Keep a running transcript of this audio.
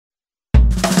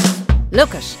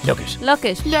Look it. Look it. Look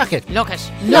it. Look it. Look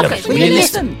it. Look Look it. it. Will Will you you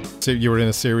listen? listen? So you were in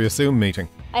a serious Zoom meeting.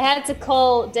 I had to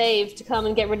call Dave to come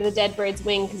and get rid of the dead bird's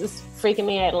wing because it was freaking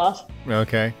me out a lot.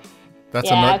 Okay. That's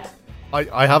Yeah.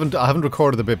 I haven't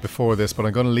recorded the bit before this, but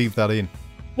I'm going to leave that in.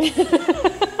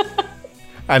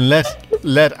 And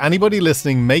let anybody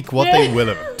listening make what they will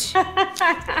of it.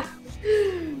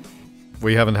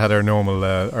 We haven't had our normal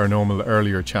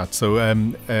earlier chat, so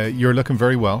you're looking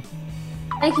very well.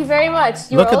 Thank you very much.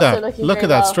 You Look are at also that! looking Look very at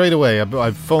that well. straight away.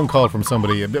 A phone call from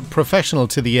somebody, a bit professional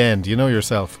to the end. You know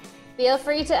yourself. Feel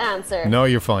free to answer. No,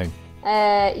 you're fine.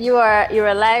 You're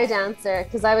allowed to answer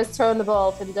because I was throwing the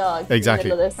ball for the dog. Exactly,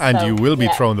 in the middle of this, and so, you will be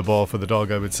yeah. throwing the ball for the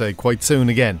dog. I would say quite soon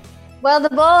again. Well, the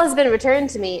ball has been returned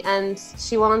to me, and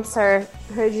she wants her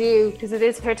due because it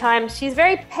is her time. She's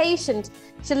very patient.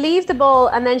 She'll leave the ball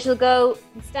and then she'll go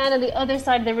stand on the other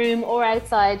side of the room or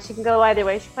outside. She can go either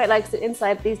way. She quite likes it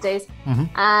inside these days. Mm-hmm.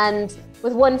 And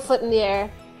with one foot in the air,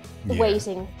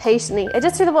 waiting patiently. I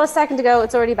just threw the ball a second ago.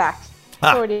 It's already back. It's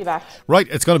already back. Right,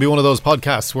 it's going to be one of those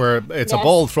podcasts where it's a Yes.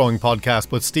 ball throwing podcast,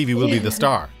 but Stevie will be the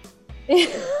star.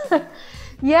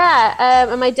 Yeah,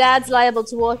 and my dad's liable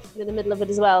to walk in the middle of it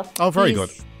as well. Oh, very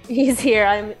good. He's here.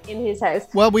 I'm in his house.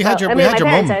 Well, we had your my mum.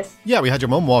 parents' house. Yeah, we had your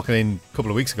mum walking in a couple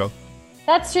of weeks ago.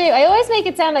 That's true. I always make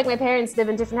it sound like my parents live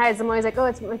in different houses. I'm always like,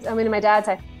 I'm in my dad's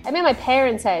house. I'm in my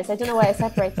parents' house. I don't know why I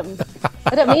separate them.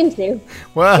 I don't mean to.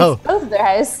 Well, It's both of their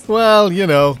house. well, you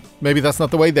know, maybe that's not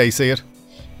the way they see it.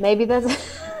 Maybe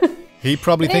that's. He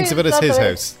probably Maybe thinks of it as that's his the way-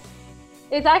 house.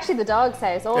 It's actually the dog's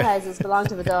house. All houses belong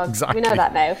to the dog. Exactly. We know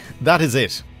that now. That is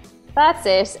it. That's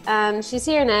it. And she's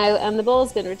here now, and the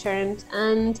ball's been returned.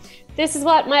 And this is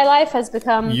what my life has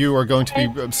become. You are going to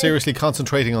be seriously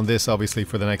concentrating on this, obviously,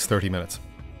 for the next 30 minutes.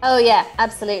 Oh yeah,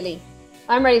 absolutely.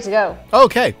 I'm ready to go.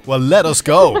 Okay, well, let us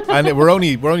go. And we're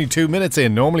only 2 minutes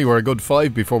in. Normally, we're a good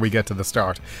 5 before we get to the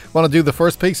start. Want to do the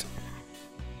first piece?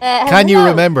 Can you Hello.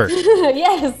 remember?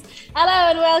 Yes.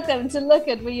 Hello and welcome to Look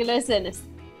It Will You Listen. It's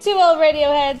two old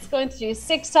radioheads going through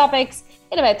 6 topics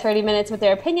in about 30 minutes with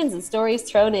their opinions and stories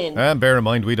thrown in. And bear in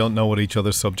mind, we don't know what each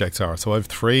other's subjects are. So I've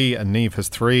 3 and Niamh has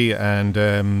 3,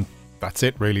 and that's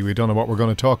it, really. We don't know what we're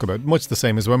going to talk about. Much the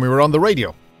same as when we were on the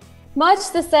radio.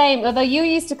 Much the same, although you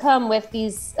used to come with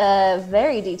these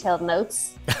very detailed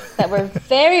notes that were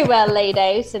very well laid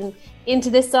out and into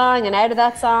this song and out of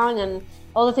that song and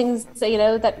all the things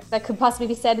that could possibly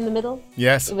be said in the middle.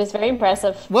 Yes. It was very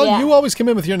impressive. Well, Yeah. you always come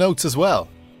in with your notes as well.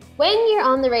 When you're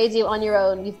on the radio on your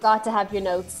own, you've got to have your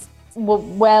notes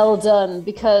well done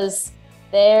because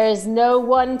there's no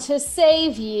one to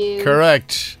save you.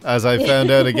 Correct. As I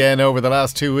found out again over the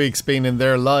last 2 weeks being in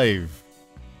there live.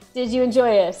 Did you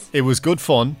enjoy it? It was good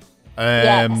fun.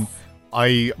 Yes.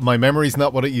 My memory's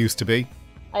not what it used to be.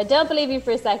 I don't believe you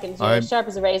for a second. You're as sharp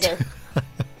as a razor.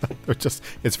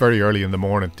 It's very early in the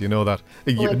morning. Do you know that?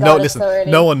 my God, No, it's listen. so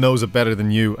early. No one knows it better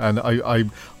than you. And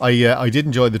I did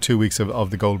enjoy the 2 weeks of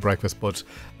the Gold Breakfast, but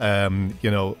I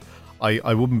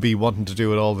wouldn't be wanting to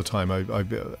do it all the time. I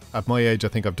at my age, I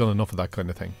think I've done enough of that kind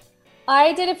of thing.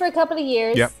 I did it for a couple of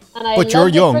years. Yeah. And I But loved you're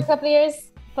it young. for a couple of years.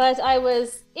 But I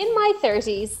was in my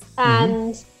 30s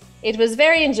and it was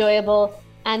very enjoyable.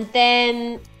 And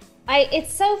then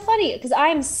it's so funny because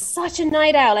I'm such a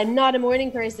night owl. I'm not a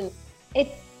morning person.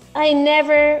 I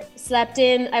never slept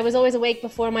in. I was always awake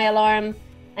before my alarm.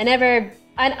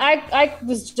 I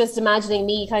was just imagining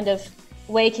me kind of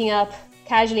waking up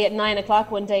casually at 9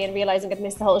 o'clock one day and realizing I'd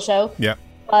missed the whole show. Yeah.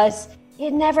 But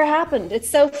it never happened. It's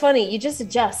so funny. You just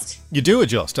adjust. You do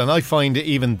adjust, and I find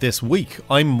even this week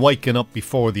I'm waking up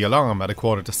before the alarm at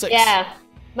 5:45. Yeah.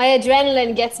 My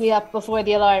adrenaline gets me up before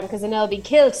the alarm because I know I'll be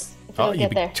killed if I don't You'd get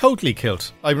be there. totally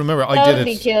killed. I remember I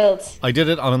Totally did it. killed. I did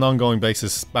it on an ongoing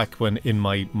basis back when in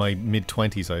my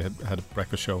mid-20s I had a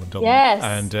breakfast show in Dublin. Yes.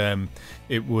 And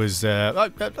it was...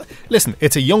 listen,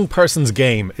 it's a young person's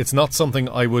game. It's not something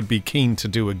I would be keen to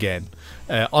do again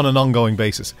on an ongoing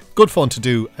basis. Good fun to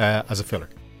do as a filler.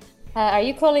 Are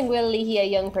you calling Will Leahy a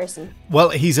young person? Well,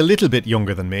 he's a little bit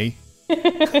younger than me.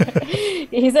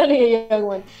 He's only a young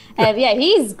one. Yeah,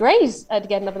 he's great at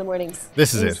getting up in the mornings.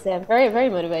 This is He's, it. very, very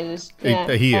motivated.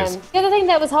 Yeah. He is. The other thing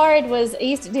that was hard was I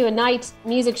used to do a night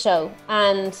music show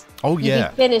and Oh, you'd yeah.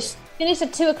 be finished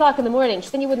at 2 o'clock in the morning.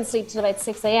 Then you wouldn't sleep till about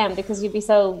 6 a.m. because you'd be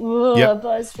so Yep.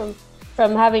 buzzed from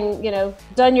having,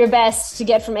 done your best to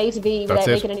get from A to B without That's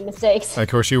it. making any mistakes. Of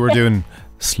course, you were doing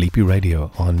Sleepy Radio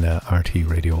on RT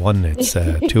Radio 1. It's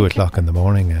 2 o'clock in the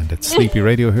morning and it's Sleepy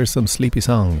Radio. Here's some sleepy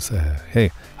songs. Hey,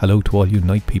 hello to all you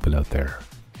night people out there.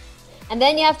 And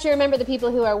then you have to remember the people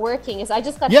who are working. I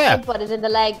just got Yeah. headbutted in the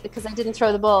leg because I didn't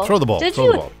throw the ball. Throw the ball, Did throw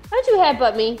you? the ball. How'd you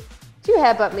headbutt me? Do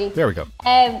headbutt me. There we go.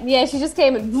 Yeah, she just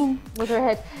came and boom with her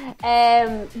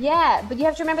head. Yeah, but you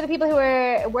have to remember the people who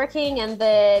are working and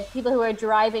the people who are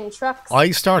driving trucks.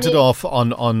 I started off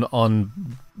on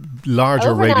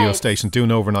larger radio stations doing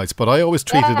overnights, but I always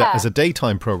treated it as a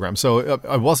daytime program. So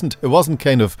it wasn't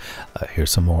kind of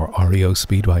here's some more REO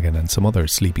Speedwagon and some other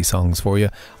sleepy songs for you.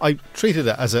 I treated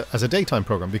it as a daytime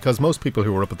program because most people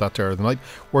who were up at that hour of the night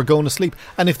were going to sleep,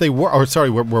 and if they were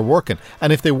were working,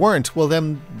 and if they weren't, well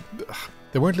then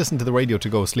they weren't listening to the radio to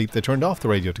go to sleep. They turned off the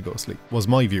radio to go to sleep, was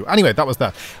my view. Anyway, that was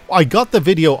that. I got the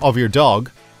video of your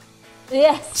dog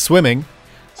swimming.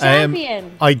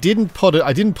 Champion. I didn't put it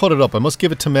up. I must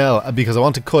give it to Mel because I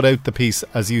want to cut out the piece,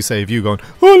 as you say, of you going,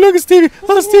 oh look at Stevie,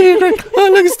 oh Stevie, great. Oh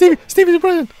look at Stevie, Stevie's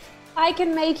brilliant. I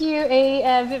can make you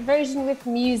a version with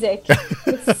music,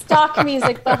 with stock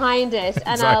music behind it,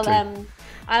 and exactly.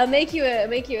 I'll make you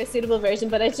a suitable version.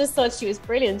 But I just thought she was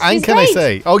brilliant. And can I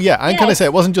say, can I say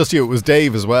it wasn't just you, it was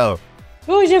Dave as well.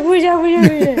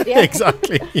 Yeah.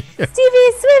 Exactly. Yeah.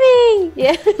 Stevie's swimming.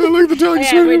 Yeah. Oh, look at the dog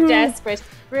swimming. We're desperate.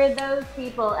 We're those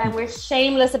people, and we're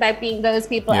shameless about being those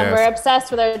people, and we're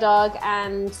obsessed with our dog,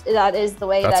 and that is the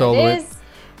way that it is.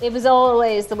 It was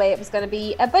always the way it was going to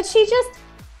be. But she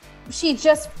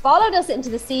just followed us into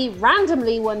the sea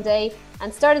randomly one day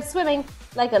and started swimming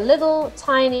like a little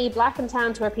tiny black and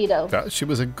tan torpedo. She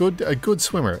was a good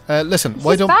swimmer. Listen,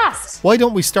 why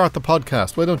don't we start the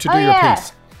podcast? Why don't you do your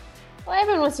piece? Well,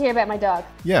 everyone wants to hear about my dog.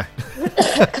 Yeah.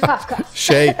 Cough, cough.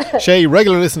 Shay,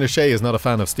 regular listener Shay is not a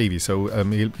fan of Stevie, so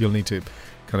you'll need to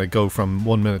kind of go from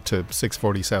 1 minute to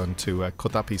 6:47 to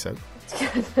cut that piece out.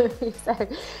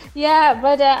 Yeah,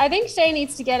 but I think Shay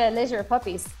needs to get a litter of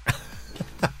puppies.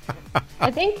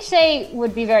 I think Shay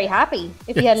would be very happy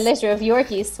if he had a litter of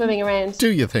Yorkies swimming around. Do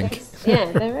you think? Yeah,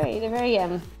 they're very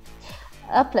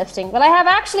uplifting. Well, I have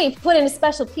actually put in a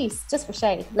special piece just for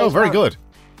Shay. Oh, very good.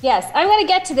 Yes, I'm going to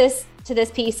get to this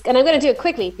piece, and I'm going to do it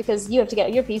quickly because you have to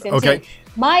get your piece in too.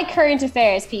 My current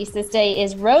affairs piece this day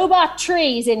is robot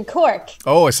trees in Cork.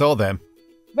 Oh, I saw them.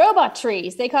 Robot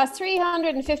trees. They cost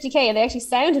 350k and they actually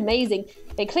sound amazing.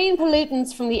 They clean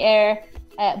pollutants from the air,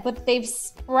 but they've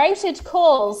sprouted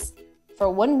calls for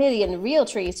 1 million real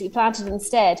trees to be planted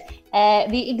instead.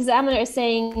 The Examiner is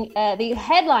saying, the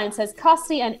headline says,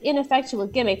 costly and ineffectual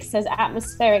gimmicks, says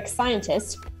atmospheric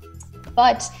scientist.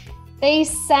 But they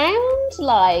sound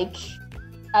like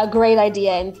a great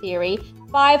idea in theory.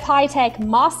 5 high-tech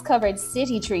moss-covered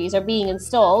city trees are being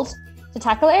installed to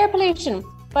tackle air pollution.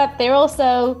 But they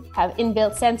also have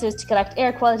inbuilt sensors to collect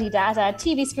air quality data,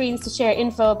 TV screens to share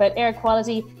info about air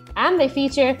quality, and they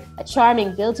feature a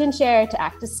charming built-in chair to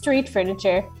act as street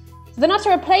furniture. So they're not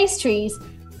to replace trees.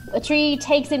 A tree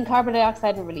takes in carbon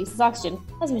dioxide and releases oxygen,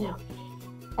 as we know.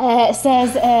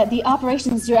 Says the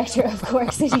operations director of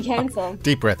Cork City Council.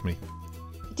 Deep breath, me.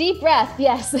 Deep breath,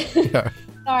 yes. Yeah.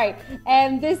 Sorry.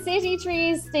 The city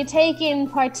trees, they take in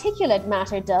particulate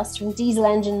matter dust from diesel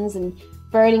engines and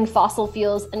burning fossil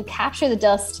fuels and capture the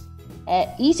dust,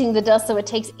 eating the dust, so it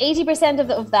takes 80%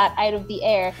 of that out of the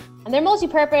air. And they're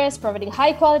multi-purpose, providing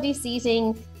high-quality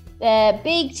seating,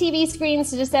 big TV screens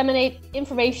to disseminate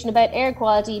information about air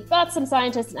quality, but some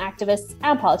scientists and activists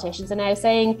and politicians are now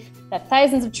saying that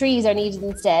thousands of trees are needed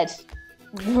instead,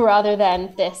 rather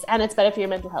than this, and it's better for your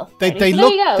mental health. They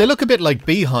look a bit like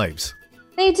beehives.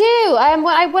 They do.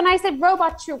 When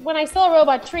I saw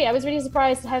robot tree, I was really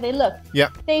surprised at how they look. Yeah.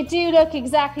 They do look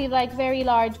exactly like very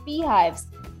large beehives,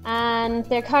 and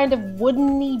they're kind of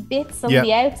woodeny bits on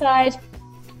the outside.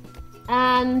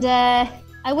 And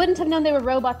I wouldn't have known they were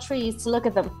robot trees to look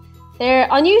at them. They're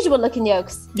unusual looking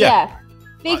yolks. Yeah.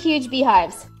 Big, huge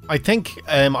beehives. I think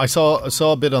I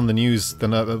saw a bit on the news.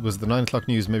 It was the 9 o'clock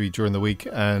news maybe during the week,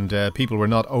 and people were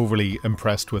not overly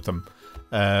impressed with them.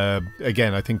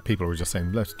 Again, I think people were just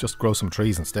saying, let's just grow some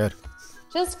trees instead.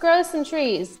 Just grow some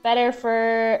trees. Better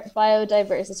for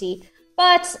biodiversity.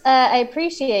 But I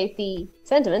appreciate the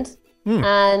sentiment,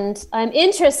 and I'm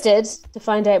interested to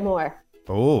find out more.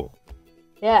 Oh.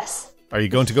 Yes. Are you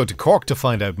going to go to Cork to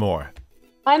find out more?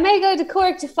 I may go to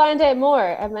Cork to find out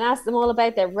more. I'm going to ask them all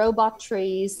about their robot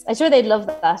trees. I'm sure they'd love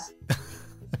that.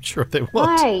 I'm sure they would.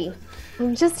 Hi.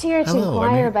 I'm just here to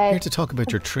inquire about... I'm here to talk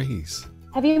about your trees.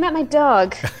 Have you met my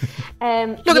dog? Look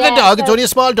at the dog. It's only a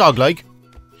small dog, like.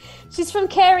 She's from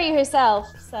Kerry herself,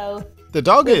 so... The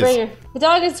dog is? The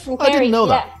dog is from Kerry. I didn't know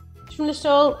that. She's from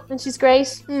Listowel, and she's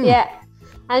great. Yeah.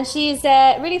 And she's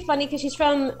really funny because she's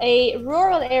from a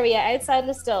rural area outside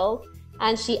Listowel,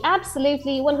 and she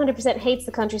absolutely 100% hates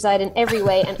the countryside in every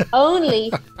way and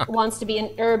only wants to be an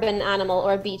urban animal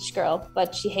or a beach girl,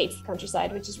 but she hates the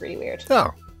countryside, which is really weird.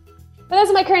 Oh. But those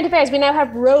are my current affairs. We now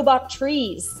have robot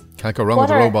trees. Can't go wrong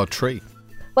with a robot tree.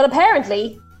 Well,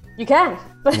 apparently you can.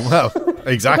 Well,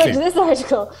 exactly. According to this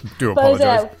article. Do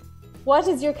apologise. What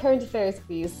is your current affairs,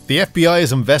 please? The FBI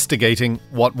is investigating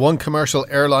what one commercial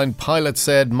airline pilot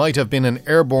said might have been an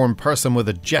airborne person with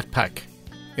a jetpack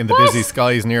in the busy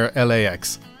skies near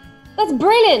LAX. That's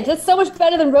brilliant. That's so much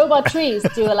better than robot trees.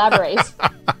 Do elaborate.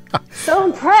 So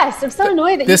impressed. I'm so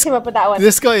annoyed that you came up with that one.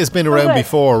 This guy has been around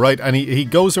before, right? And he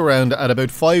goes around at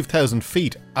about 5,000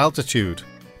 feet altitude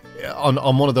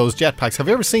on one of those jetpacks. Have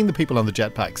you ever seen the people on the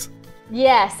jetpacks?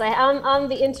 Yes, on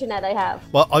the internet I have.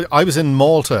 Well, I was in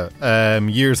Malta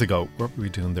years ago. What were we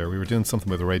doing there? We were doing something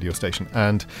with a radio station,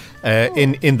 and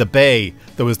in the bay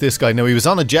there was this guy. Now he was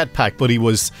on a jetpack, but he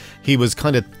was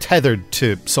kind of tethered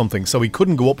to something, so he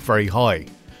couldn't go up very high.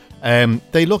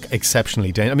 They look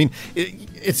exceptionally dangerous. I mean,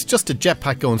 it's just a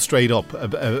jetpack going straight up,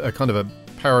 a kind of a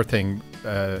power thing,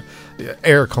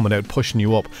 air coming out pushing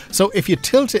you up. So if you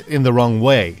tilt it in the wrong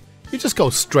way, you just go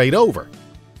straight over.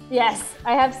 Yes,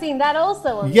 I have seen that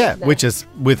also. Yeah, which is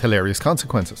with hilarious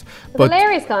consequences.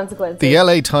 Hilarious consequences. The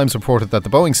LA Times reported that the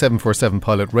Boeing 747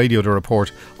 pilot radioed a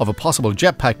report of a possible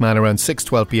jetpack man around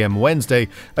 6:12 p.m. Wednesday,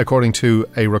 according to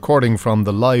a recording from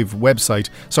the website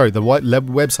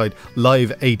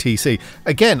Live ATC.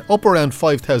 Again, up around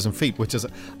 5,000 feet, which is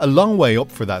a long way up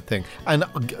for that thing. And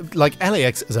like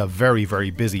LAX is a very,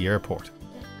 very busy airport.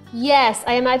 Yes,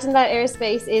 I imagine that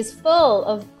airspace is full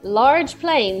of large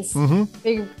planes,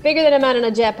 bigger than a man in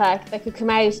a jetpack, that could come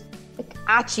out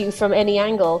at you from any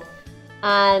angle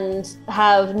and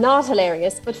have not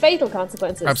hilarious but fatal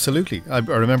consequences. Absolutely. I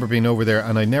remember being over there,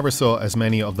 and I never saw as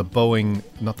many of the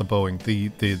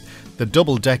the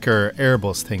double-decker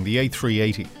Airbus thing, the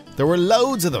A380. There were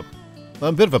loads of them. I'm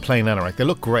a bit of a plane anorak. They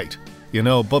look great,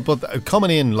 but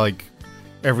coming in like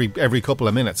every couple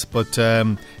of minutes, but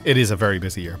it is a very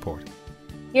busy airport.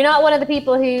 You're not one of the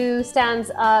people who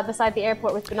stands beside the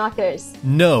airport with binoculars?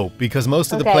 No, because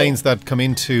most of the planes that come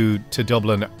into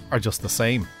Dublin are just the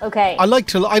same. Okay. I like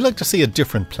to see a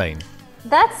different plane.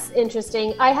 That's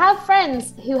interesting. I have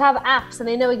friends who have apps and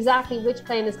they know exactly which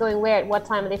plane is going where at what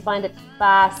time, and they find it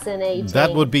fascinating.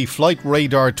 That would be Flight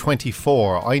Radar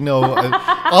 24. I know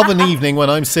of an evening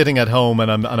when I'm sitting at home and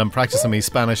I'm practicing my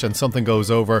Spanish and something goes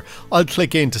over, I'll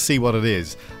click in to see what it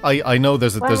is. I know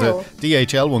there's a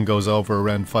DHL one goes over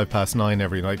around 9:05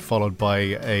 every night, followed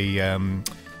by a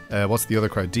what's the other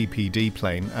crowd? DPD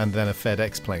plane, and then a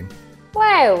FedEx plane.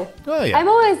 Wow. Oh, yeah.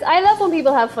 I love when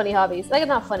people have funny hobbies. Like, it's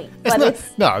not funny.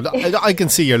 I can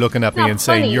see you're looking at me and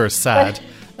saying funny, you're sad.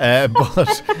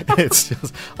 But it's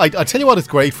just, I tell you what it's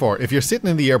great for. If you're sitting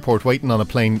in the airport waiting on a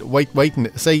plane,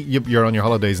 waiting, say you're on your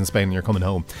holidays in Spain and you're coming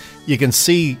home, you can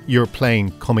see your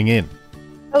plane coming in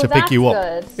to pick you up.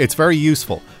 Good. It's very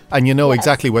useful. And you know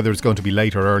exactly whether it's going to be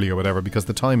late or early or whatever, because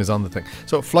the time is on the thing.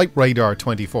 So Flight Radar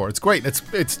 24, it's great. It's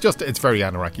very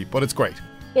Anaraki, but it's great.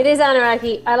 It is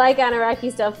Anaraki. I like Anaraki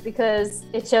stuff because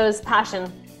it shows passion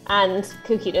and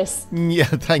kookiness. Yeah,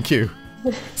 thank you.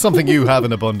 Something you have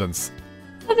in abundance.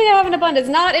 Something I have in abundance,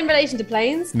 not in relation to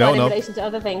planes, but in relation to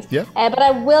other things. Yeah. But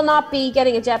I will not be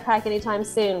getting a jetpack anytime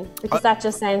soon because that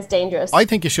just sounds dangerous. I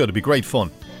think you should. It'd be great fun.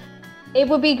 It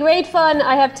would be great fun.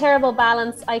 I have terrible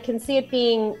balance. I can see it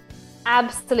being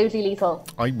absolutely lethal.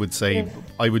 I would say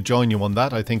I would join you on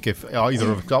that. I think if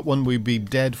either of us got one, we'd be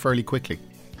dead fairly quickly.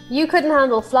 You couldn't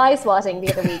handle fly swatting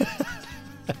the other week.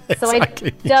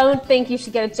 Exactly. So I don't think you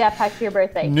should get a jetpack for your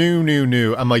birthday. No.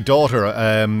 And my daughter,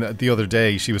 the other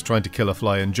day, she was trying to kill a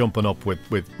fly and jumping up with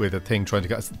a thing trying to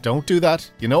get. Don't do that.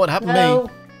 You know what happened to me.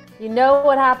 You know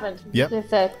what happened. Yep.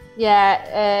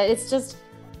 It's just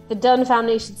the Dunn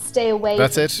family should stay away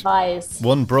from flies.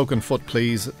 One broken foot,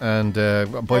 please. And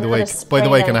by the way,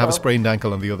 can I have a sprained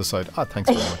ankle on the other side? Thanks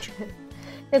very much.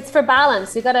 It's for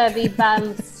balance. You gotta be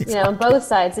balanced, on both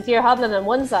sides. If you're hobbling on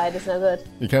one side, it's no good.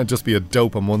 You can't just be a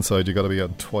dope on one side. You got to be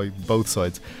on both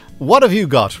sides. What have you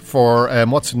got for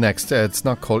what's next? It's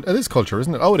not culture. It is culture,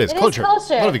 isn't it? Oh, it is culture. What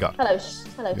have you got? Hello,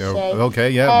 Shay.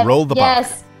 Okay, yeah. Roll the bar.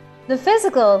 Yes, the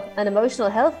physical and emotional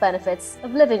health benefits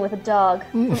of living with a dog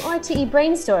from RTE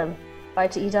Brainstorm,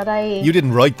 RTE.ie. You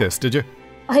didn't write this, did you?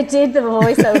 I did the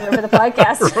voiceover for the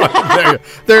podcast. Right,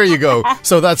 there you go.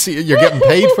 So you're getting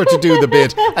paid to do the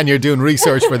bit, and you're doing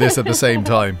research for this at the same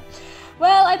time.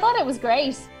 Well, I thought it was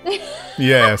great.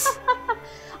 Yes.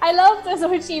 I love those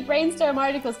RTE Brainstorm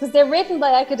articles because they're written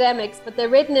by academics, but they're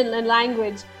written in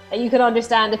language that you can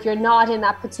understand if you're not in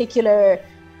that particular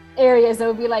area. So it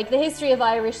would be like the history of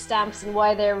Irish stamps and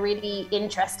why they're really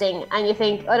interesting. And you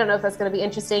think, I don't know if that's going to be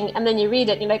interesting. And then you read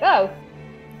it and you're like, oh,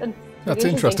 that's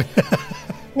interesting.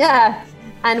 Yeah,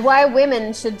 and why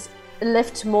women should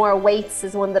lift more weights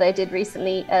is one that I did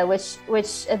recently, which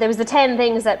there was the 10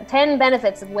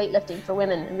 benefits of weightlifting for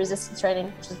women and resistance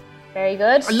training, which is very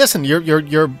good. Listen,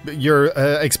 your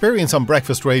experience on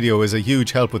breakfast radio is a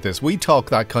huge help with this. We talk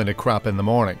that kind of crap in the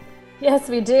morning. Yes,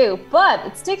 we do, but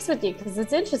it sticks with you because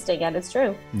it's interesting and it's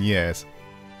true. Yes.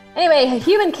 Anyway,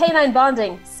 human-canine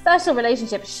bonding, special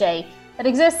relationship, Shay, that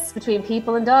exists between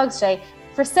people and dogs, Shay.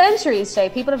 For centuries, Shay,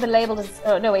 dogs have been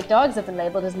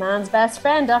labelled as man's best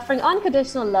friend, offering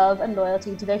unconditional love and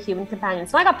loyalty to their human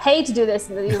companions. So I got paid to do this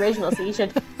in the original, so you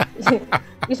should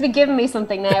be giving me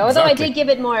something now. Although I did give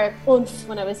it more oomph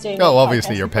when I was doing it. Oh,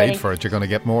 obviously you're paid for it. You're going to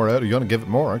get more out. You're going to give it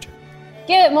more, aren't you?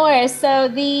 Give it more. So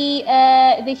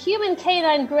the human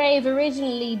canine grave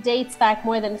originally dates back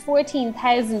more than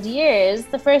 14,000 years.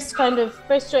 The first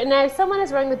now someone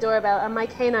has rung the doorbell and my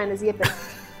canine is yipping.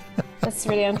 That's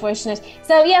really unfortunate.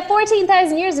 So yeah,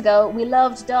 14,000 years ago we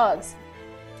loved dogs,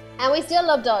 and we still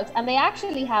love dogs, and they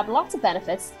actually have lots of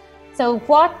benefits. So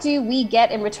what do we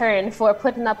get in return for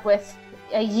putting up with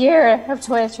a year of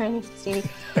toilet training, Stevie?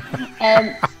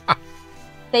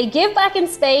 They give back in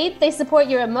spades, they support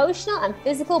your emotional and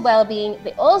physical well-being,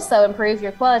 they also improve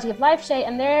your quality of life, Shay,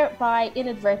 and thereby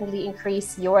inadvertently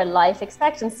increase your life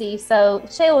expectancy. So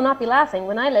Shay will not be laughing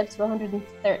when I live to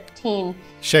 113.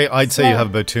 Shay, I'd say you have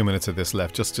about 2 minutes of this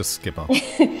left. Just skip on.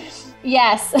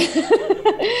 Yes.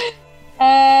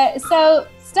 So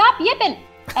stop yipping.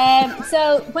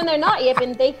 So when they're not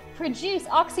yipping, they produce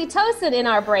oxytocin in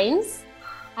our brains,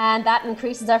 and that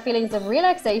increases our feelings of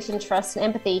relaxation, trust, and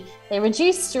empathy. They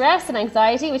reduce stress and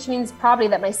anxiety, which means probably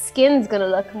that my skin's going to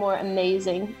look more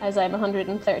amazing as I'm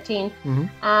 113. Mm-hmm.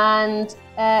 And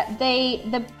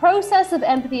the process of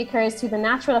empathy occurs through the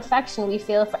natural affection we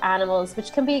feel for animals,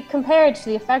 which can be compared to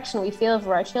the affection we feel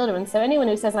for our children. So anyone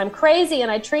who says, I'm crazy and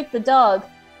I treat the dog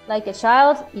like a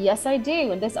child, yes, I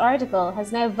do. And this article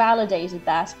has now validated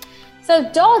that. So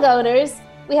dog owners,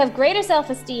 we have greater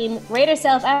self-esteem, greater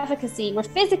self-efficacy, we're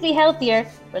physically healthier,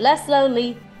 we're less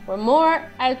lonely, we're more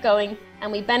outgoing,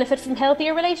 and we benefit from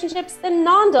healthier relationships than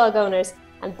non-dog owners.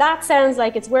 And that sounds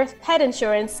like it's worth pet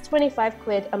insurance, 25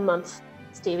 quid a month,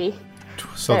 Stevie.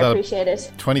 So I appreciate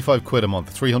it. 25 quid a month,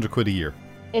 300 quid a year.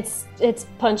 It's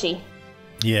punchy.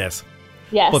 Yes.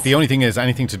 Yes. But the only thing is,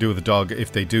 anything to do with the dog,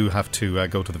 if they do have to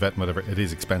go to the vet and whatever, it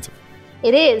is expensive.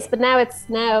 It is, but now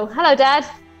hello, Dad.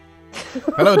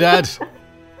 Hello, Dad.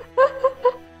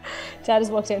 Dad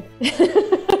has walked in.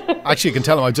 Actually, you can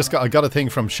tell him I got a thing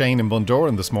from Shane in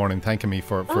Bundoran this morning thanking me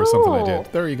for something I did.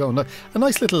 There you go. A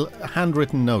nice little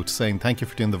handwritten note saying thank you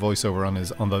for doing the voiceover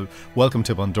on the Welcome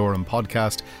to Bundoran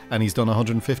podcast, and he's done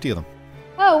 150 of them.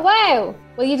 Oh, wow.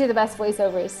 Well, you do the best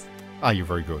voiceovers. You're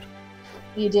very good.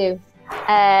 You do.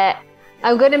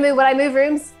 I'm going to move. Will I move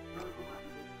rooms?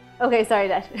 Okay, sorry,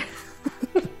 Dad.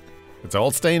 It's all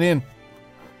staying in.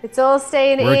 It's all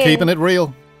staying in. We're keeping it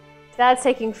real. Dad's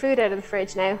taking food out of the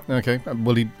fridge now. Okay.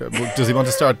 Does he want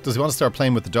to start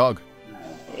playing with the dog?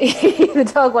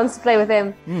 The dog wants to play with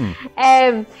him.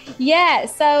 Yeah.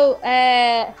 So,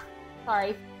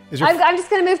 sorry. I'm just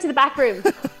going to move to the back room.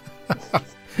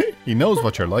 He knows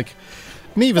what you're like.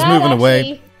 Neve is moving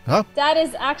away. Huh? Dad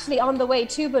is actually on the way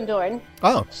to Bundoran.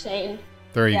 Oh. Shane.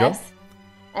 There you go.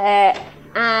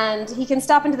 And he can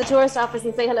stop into the tourist office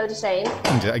and say hello to Shane.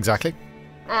 Exactly.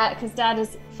 Because Dad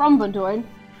is from Bundoran.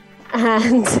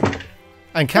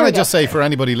 And can I just say, for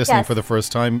anybody listening for the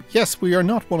first time, yes, we are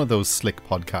not one of those slick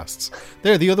podcasts.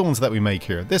 They're the other ones that we make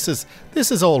here. This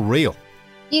is all real.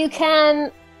 You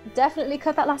can definitely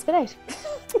cut that last bit out.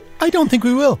 I don't think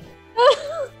we will.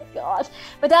 God.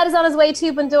 But Dad is on his way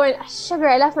to Bundoran. Sugar,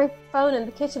 I left my phone in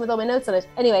the kitchen with all my notes on it.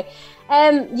 Anyway,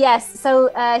 yes, so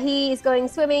he's going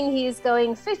swimming, he's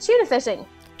going tuna fishing.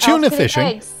 Tuna fishing?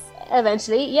 Eggs,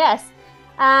 eventually, yes.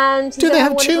 And do they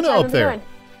have tuna up there?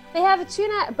 They have a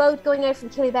tuna boat going out from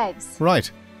Killybegs. Right.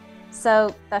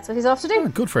 So that's what he's off to do. Oh,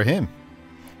 good for him.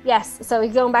 Yes, so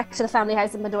he's going back to the family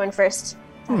house in Bundoran first.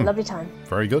 Have a lovely time.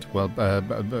 Very good. Well,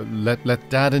 let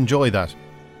Dad enjoy that.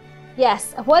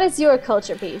 Yes. What is your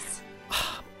culture piece?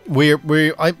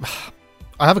 I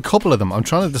have a couple of them. I'm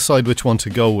trying to decide which one to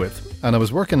go with. And I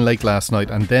was working late last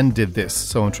night and then did this.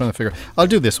 So I'm trying to figure... I'll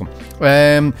do this one.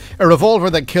 A revolver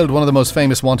that killed one of the most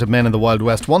famous wanted men in the Wild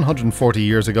West 140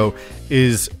 years ago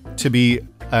is to be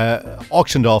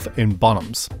auctioned off in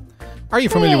Bonhams. Are you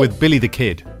familiar with Billy the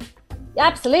Kid?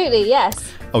 Absolutely,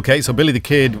 yes. Okay, so Billy the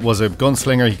Kid was a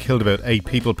gunslinger. He killed about 8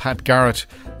 people. Pat Garrett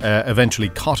eventually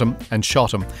caught him and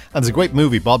shot him. And it's a great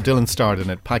movie. Bob Dylan starred in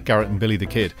it. Pat Garrett and Billy the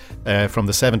Kid from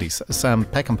the 70s. Sam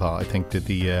Peckinpah, I think,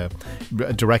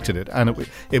 directed it, and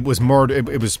it was murder.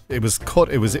 It was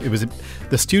cut. It was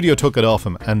the studio took it off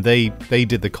him, and they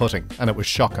did the cutting, and it was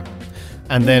shocking.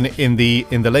 And then in the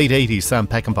late 80s, Sam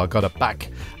Peckinpah got it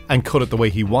back and cut it the way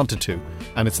he wanted to,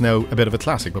 and it's now a bit of a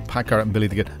classic. But Pat Garrett and Billy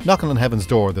the Kid, Knocking on Heaven's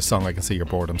Door, the song. I can see you're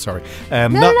bored, I'm sorry.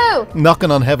 No.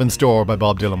 Knocking on Heaven's Door by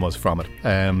Bob Dylan was from it.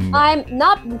 I'm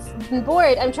not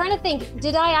bored. I'm trying to think,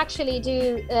 did I actually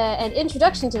do an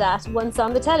introduction to that once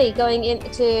on the telly, going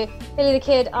into Billy the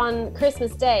Kid on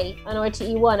Christmas Day on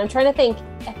RTE1? I'm trying to think.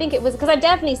 I think it was, because I've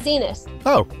definitely seen it.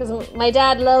 Oh. Because my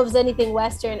dad loves anything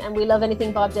Western, and we love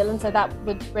anything Bob Dylan, so that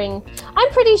would bring... I'm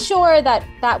pretty sure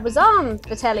that was on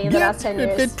the telly in the last 10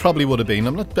 years. It probably would have been.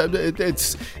 I'm not.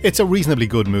 It's a reasonably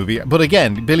good movie. But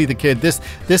again, Billy the Kid,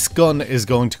 this gun is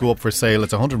going to go up for sale.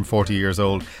 It's 140 years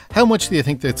old. How much do you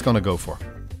think that it's going to go for?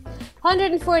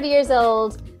 140 years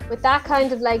old, with that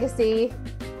kind of legacy.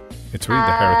 It's really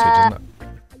the heritage, isn't it?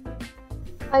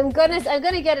 I'm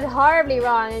gonna get it horribly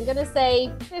wrong. I'm gonna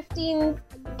say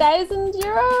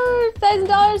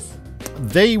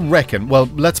 $15,000. They reckon. Well,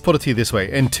 let's put it to you this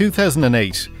way: in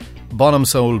 2008, Bonham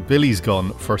sold Billy's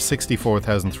gun for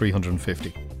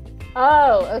 $64,350.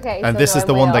 Oh, okay. And so this is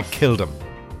the one that off. killed him.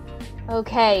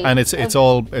 Okay. And it's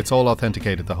all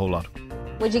authenticated, the whole lot.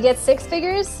 Would you get 6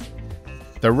 figures?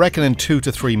 They're reckoning $2 to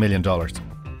 $3 million.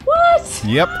 What?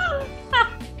 Yep.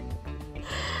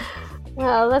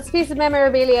 Well, that's a piece of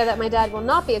memorabilia that my dad will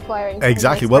not be acquiring. For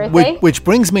Exactly. his Well, birthday. which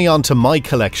brings me on to my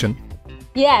collection.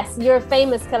 Yes, your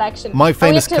famous collection. My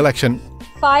famous collection.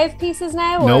 5 pieces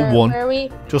now? No, or 1. Where are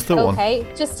we? Just the one. Okay,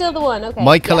 just still the one. Okay.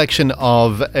 My collection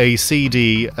of a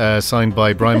CD signed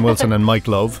by Brian Wilson and Mike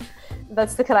Love.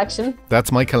 That's the collection.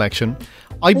 That's my collection.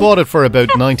 I bought it for about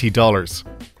 $90.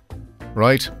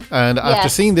 Right? And after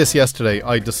seeing this yesterday,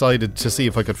 I decided to see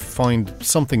if I could find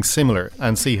something similar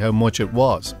and see how much it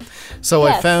was. So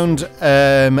I found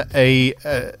a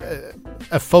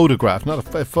photograph,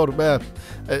 not a photo,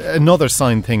 another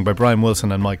signed thing by Brian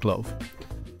Wilson and Mike Love.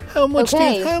 How much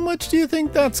do you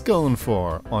think that's going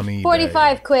for on eBay?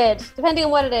 45 quid, depending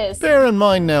on what it is. Bear in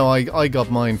mind now, I got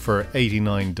mine for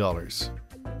 $89.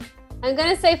 I'm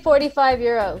going to say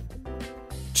 €45.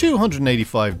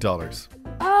 $285.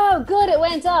 Oh, good, it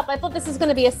went up. I thought this was going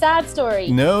to be a sad story.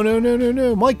 No.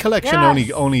 My collection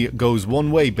only goes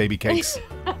one way, baby cakes.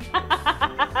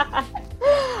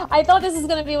 I thought this was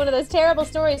going to be one of those terrible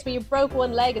stories where you broke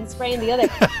one leg and sprained the other.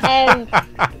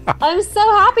 I'm so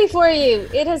happy for you.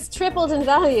 It has tripled in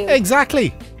value.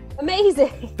 Exactly.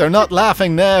 Amazing. They're not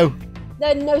laughing now. No,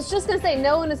 I was just going to say,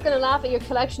 no one is going to laugh at your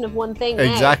collection of one thing now.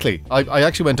 Exactly. I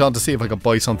actually went on to see if I could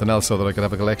buy something else so that I could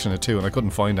have a collection of 2, and I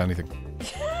couldn't find anything.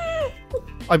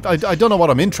 I don't know what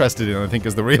I'm interested in, I think,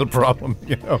 is the real problem,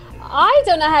 you know. I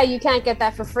don't know how you can't get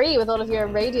that for free with all of your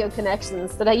radio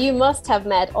connections, that you must have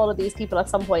met all of these people at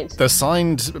some point. The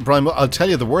signed Brian... I'll tell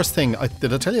you the worst thing.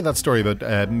 Did I tell you that story about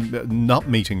not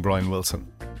meeting Brian Wilson?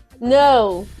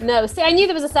 No. See, I knew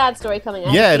there was a sad story coming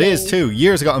out. Yeah, it is too.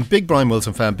 Years ago, I'm a big Brian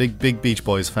Wilson fan, big Beach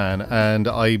Boys fan, and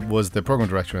I was the program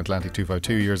director in Atlantic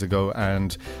 252 years ago,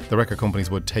 and the record companies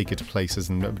would take it to places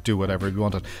and do whatever we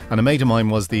wanted. And a mate of mine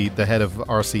was the head of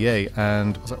RCA,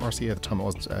 and was it RCA at the time? It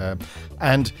was,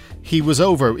 and he was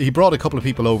over. He brought a couple of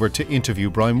people over to interview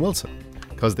Brian Wilson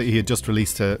because he had just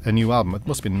released a new album. It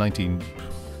must have been mid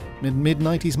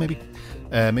 90s maybe.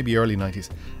 Maybe early 90s.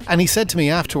 And he said to me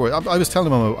afterward, I was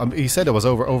telling him, he said I was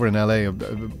over in LA,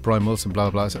 Brian Wilson, blah,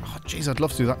 blah, blah. I said, oh, jeez, I'd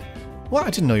love to do that. Well, I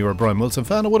didn't know you were a Brian Wilson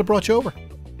fan. I would have brought you over.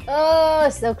 Oh,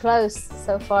 so close,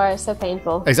 so far, so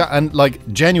painful. Exactly. And like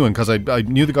genuine, because I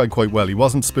knew the guy quite well. He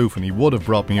wasn't spoofing. He would have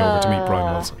brought me over to meet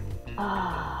Brian Wilson.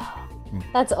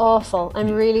 That's awful. I'm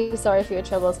really sorry for your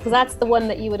troubles, because that's the one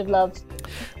that you would have loved.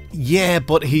 Yeah,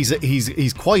 but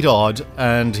he's quite odd,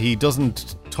 and he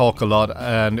doesn't talk a lot,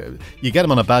 and you get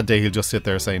him on a bad day, he'll just sit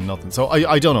there saying nothing. So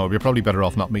I don't know, you're probably better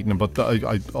off not meeting him, but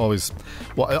I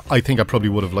think I probably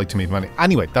would have liked to meet him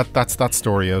anyway. That's that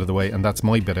story out of the way, and that's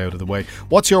my bit out of the way.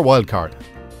 What's your wild card?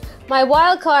 My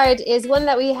wild card is one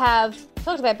that we have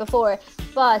talked about before,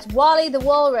 but Wally the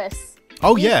Walrus.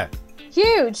 Oh, yeah.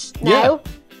 Huge now. Yeah.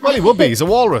 Well, he would be. He's a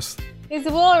walrus. He's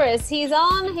a walrus. He's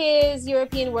on his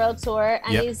European World Tour,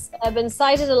 and he's been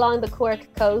sighted along the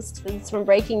Cork coast. This is from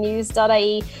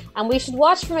breakingnews.ie. And we should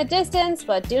watch from a distance,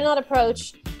 but do not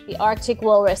approach the Arctic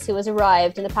walrus who has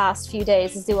arrived in the past few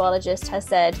days, the zoologist has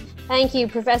said. Thank you,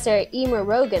 Professor Emer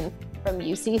Rogan. from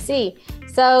UCC.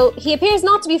 So he appears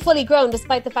not to be fully grown,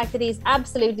 despite the fact that he's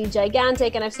absolutely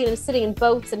gigantic. And I've seen him sitting in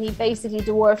boats, and he basically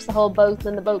dwarfs the whole boat, and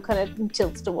then the boat kind of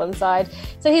tilts to one side.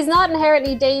 So he's not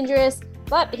inherently dangerous,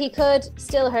 but he could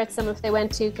still hurt some if they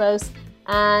went too close.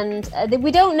 And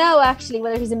we don't know actually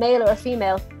whether he's a male or a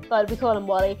female, but we call him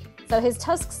Wally. So his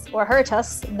tusks, or her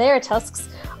tusks, their tusks,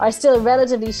 are still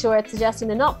relatively short, suggesting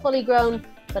they're not fully grown,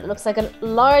 but it looks like a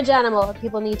large animal.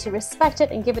 People need to respect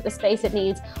it and give it the space it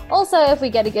needs. Also, if we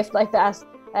get a gift like that,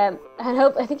 I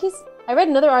read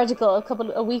another article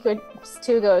a week or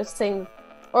two ago saying,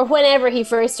 or whenever he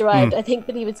first arrived, I think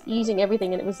that he was eating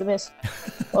everything and it was a bit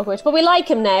awkward. But we like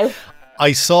him now.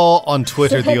 I saw on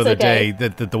Twitter the other day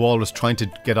that the walrus trying to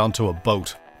get onto a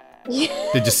boat. Did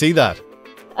you see that?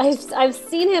 I've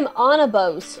seen him on a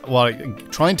boat. Well,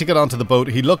 trying to get onto the boat.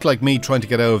 He looked like me trying to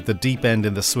get out of the deep end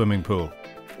in the swimming pool.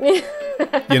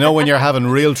 You know, when you're having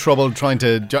real trouble trying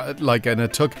to, and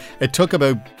it took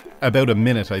about a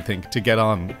minute, I think, to get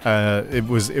on. It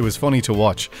was funny to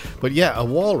watch. But yeah, a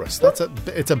walrus,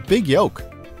 it's a big yoke.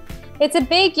 It's a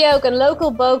big yoke, and local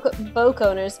boat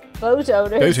owners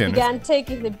began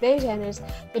taking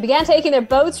their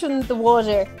boats from the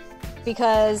water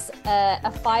because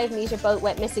a 5-meter boat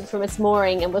went missing from its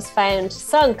mooring and was found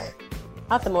sunk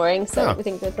at the mooring. So we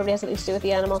think that probably has something to do with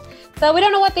the animal. So we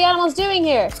don't know what the animal's doing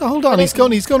here. So hold on, he's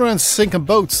going around sinking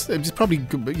boats. He's probably,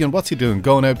 what's he doing?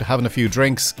 Going out having a few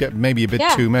drinks, get maybe a bit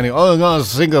too many. Oh, I'm going to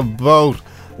sink a boat.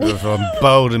 There's a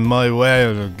boat in my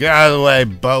way. Get out of the way,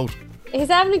 boat. He's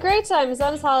having a great time. He's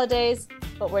on his holidays,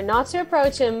 but we're not to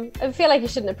approach him. I feel like you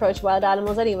shouldn't approach wild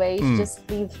animals anyway. You should just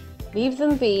leave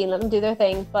them be and let them do their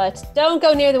thing. But don't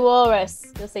go near the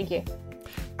walrus. They'll sink you.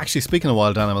 Actually, speaking of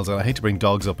wild animals, and I hate to bring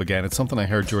dogs up again, it's something I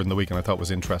heard during the week and I thought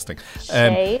was interesting.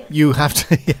 You have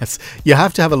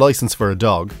to have a license for a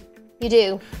dog. You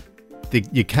do.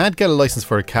 You can't get a license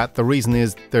for a cat. The reason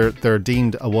is they're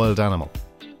deemed a wild animal.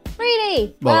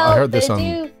 Really? Well, I heard this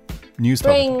on News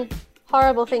Talk. Bring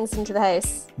horrible things into the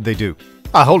house. They do.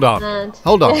 Hold on.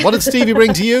 What did Stevie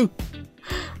bring to you?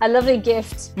 A lovely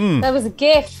gift. That was a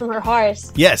gift from her heart.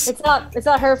 Yes. It's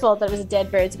not her fault that it was a dead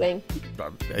bird's wing.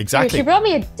 Exactly. She brought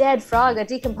me a dead frog, a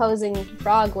decomposing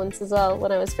frog once as well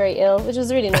when I was very ill, which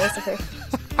was really nice of her.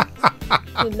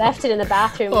 She left it in the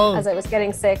bathroom as I was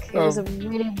getting sick. It was a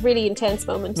really, really intense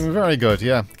moment. Very good,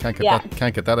 yeah. Can't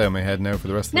get that out of my head now for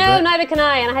the rest of the day. No, neither can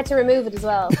I, and I had to remove it as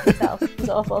well myself. It was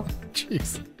awful.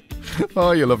 Jeez.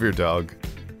 Oh, you love your dog.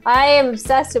 I am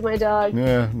obsessed with my dog.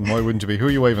 Yeah, why wouldn't you be? Who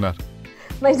are you waving at?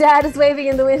 My dad is waving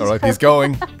in the window. All right, he's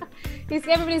going.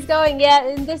 Everybody's going, yeah.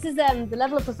 And this is the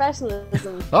level of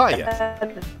professionalism.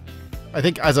 Yes. I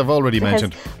think, as I've already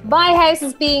mentioned, my house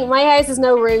is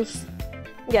no roof.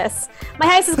 Yes, my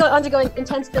house is undergoing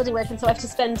intense building work, and so I have to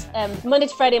spend Monday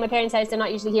to Friday at my parents' house. They're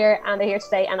not usually here, and they're here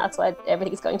today, and that's why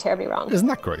everything's going terribly wrong. Isn't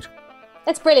that great?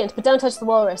 It's brilliant, but don't touch the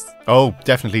walrus. Oh,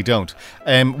 definitely don't.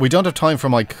 We don't have time for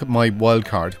my wild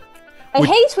card. I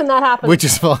hate when that happens. Which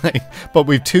is fine. But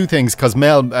we've two things, because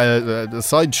Mel, the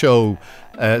Sideshow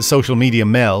social media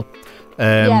Mel,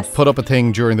 put up a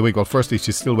thing during the week. Well, firstly,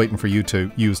 she's still waiting for you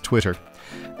to use Twitter.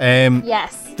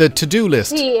 Yes. The to-do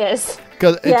list. She is.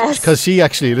 Because she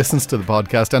actually listens to the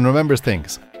podcast and remembers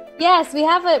things. Yes, we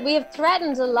have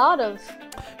threatened a lot of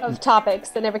topics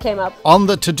that never came up. On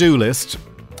the to-do list,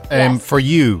 for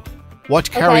you,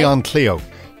 watch Carry On Cleo.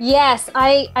 Yes,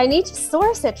 I need to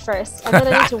source it first, and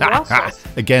then I need to watch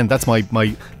it. Again, that's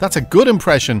that's a good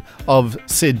impression of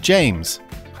Sid James.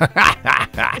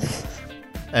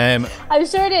 I'm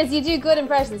sure it is. You do good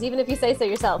impressions, even if you say so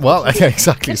yourself. Well,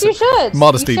 exactly. But you should.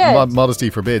 Modesty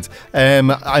forbids.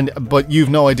 But you've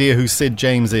no idea who Sid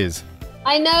James is.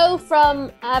 I know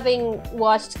from having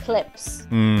watched clips.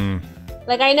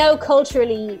 Like, I know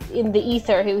culturally in the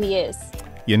ether who he is.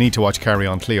 You need to watch Carry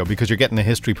On Cleo because you're getting a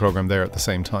history program there at the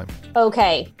same time.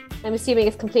 Okay. I'm assuming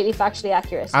it's completely factually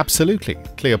accurate. Absolutely.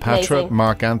 Cleopatra, amazing.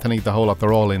 Mark Anthony, the whole lot,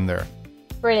 they're all in there.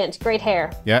 Brilliant. Great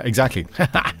hair. Yeah, exactly.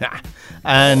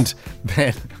 And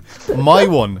then my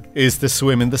one is to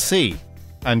swim in the sea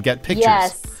and get pictures.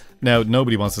 Yes. Now,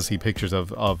 nobody wants to see pictures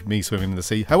of me swimming in the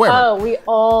sea. However, we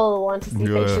all want to see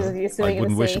pictures of you swimming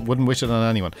in the sea. Wouldn't wish it on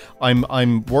anyone.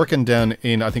 I'm working down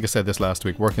in, I think I said this last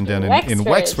week, in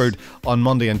Wexford on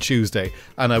Monday and Tuesday,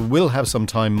 and I will have some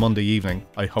time Monday evening,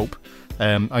 I hope.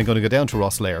 I'm going to go down to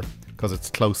Rosslare because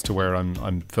it's close to where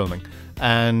I'm filming,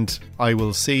 and I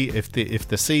will see if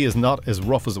the sea is not as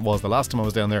rough as it was the last time I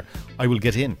was down there. I will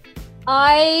get in.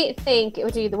 I think it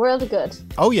would do the world of good.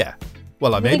 Oh yeah.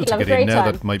 Well, I'm able to get in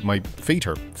now that my feet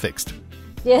are fixed.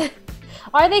 Yeah.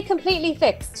 Are they completely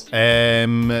fixed? Not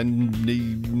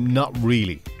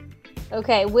really.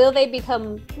 Okay, will they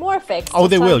become more fixed? Oh,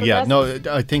 they will, yeah. No,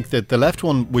 I think that the left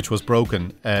one, which was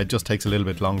broken, just takes a little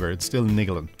bit longer. It's still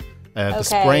niggling. The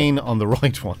sprain on the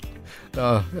right one,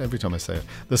 every time I say it,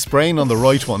 the sprain on the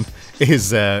right one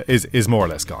is more or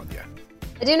less gone, yeah.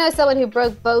 I do know someone who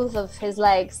broke both of his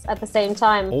legs at the same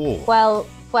time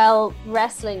while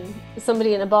wrestling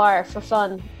somebody in a bar for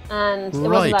fun, and it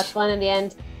wasn't that fun in the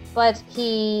end. But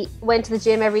he went to the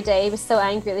gym every day. He was so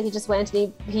angry that he just went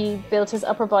and he built his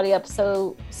upper body up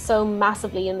so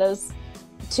massively in those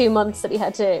 2 months that he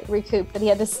had to recoup, that he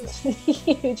had this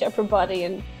huge upper body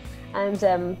and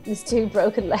these 2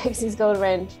 broken legs. He's going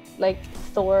around like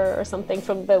Thor or something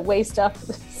from the waist up.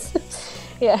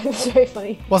 Yeah, it was very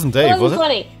funny. Wasn't Dave, was it?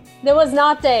 Funny. It was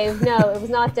not Dave. No, it was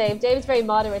not Dave. Dave's very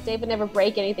moderate. Dave would never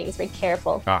break anything. He's very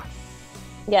careful.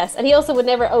 Yes, and he also would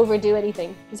never overdo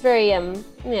anything. He's very Dave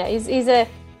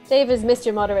is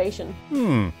Mr. Moderation.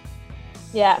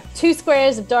 Yeah, 2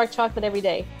 squares of dark chocolate every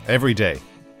day. Every day.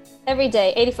 Every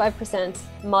day, 85%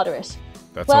 moderate.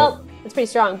 That's it's pretty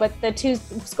strong, but the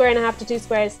 1.5 squares to 2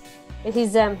 squares,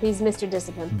 he's Mr.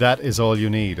 Discipline. That is all you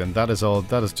need, and that is all.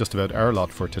 That is just about our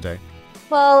lot for today.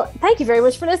 Well, thank you very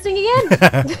much for listening again.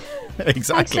 Exactly.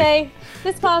 Thanks, Shay.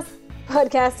 This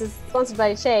podcast is sponsored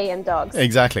by Shay and Dogs.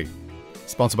 Exactly.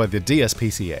 Sponsored by the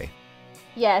DSPCA.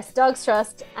 Yes, Dogs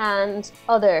Trust and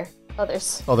others.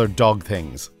 Other dog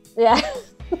things. Yeah.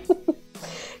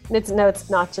 It's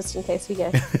not, just in case we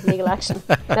get legal action.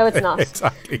 No, it's not.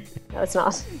 Exactly. No, it's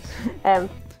not.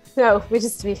 No, we do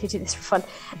this for fun.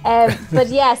 But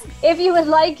yes, if you would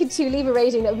like to leave a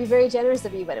rating, that would be very generous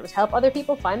of you, but it would help other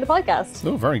people find the podcast.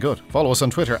 Oh, very good. Follow us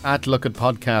on Twitter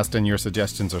 @LookAtPodcast, and your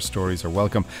suggestions or stories are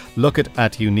welcome.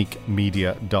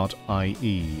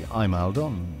 lookit@uniquemedia.ie. I'm Al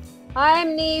Dunn.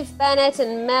 I'm Niamh Bennett,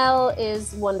 and Mel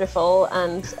is wonderful,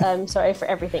 and I'm sorry for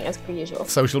everything as per usual.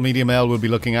 Social Media Mel will be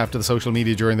looking after the social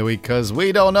media during the week because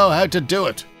we don't know how to do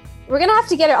it. We're going to have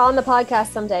to get her on the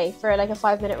podcast someday for like a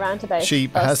 5-minute rant about She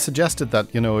us. has suggested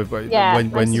that,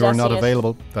 when you're not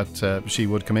available, that she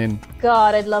would come in.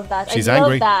 God, I'd love that. She's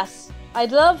angry.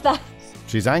 I'd love that.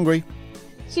 She's angry.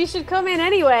 She should come in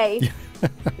anyway.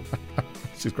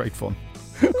 She's great fun.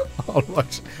 All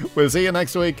right. We'll see you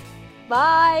next week.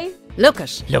 Bye. Look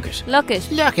it. Look it. Look it.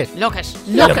 Look it. Look it.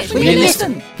 Look it. Will you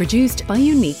listen? Produced by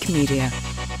Unique Media.